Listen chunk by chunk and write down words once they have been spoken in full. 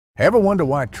Ever wonder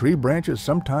why tree branches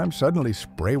sometimes suddenly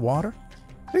spray water?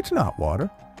 It's not water.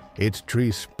 It's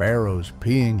tree sparrows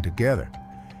peeing together.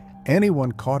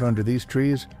 Anyone caught under these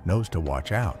trees knows to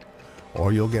watch out,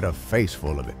 or you'll get a face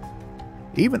full of it.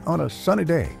 Even on a sunny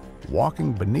day,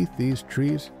 walking beneath these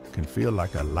trees can feel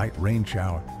like a light rain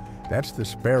shower. That's the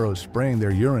sparrows spraying their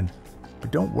urine.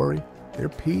 But don't worry, their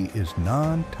pee is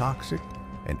non-toxic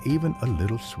and even a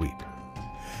little sweet.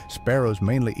 Sparrows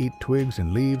mainly eat twigs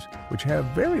and leaves, which have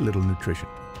very little nutrition.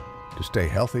 To stay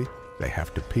healthy, they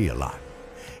have to pee a lot.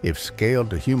 If scaled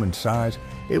to human size,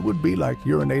 it would be like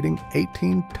urinating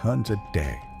 18 tons a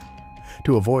day.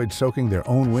 To avoid soaking their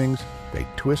own wings, they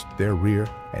twist their rear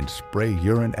and spray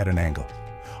urine at an angle,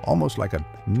 almost like a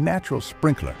natural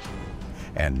sprinkler.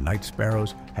 And night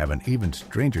sparrows have an even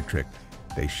stranger trick.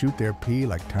 They shoot their pee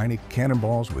like tiny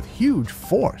cannonballs with huge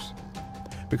force.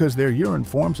 Because their urine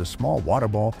forms a small water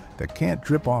ball that can't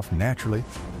drip off naturally,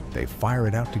 they fire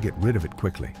it out to get rid of it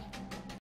quickly.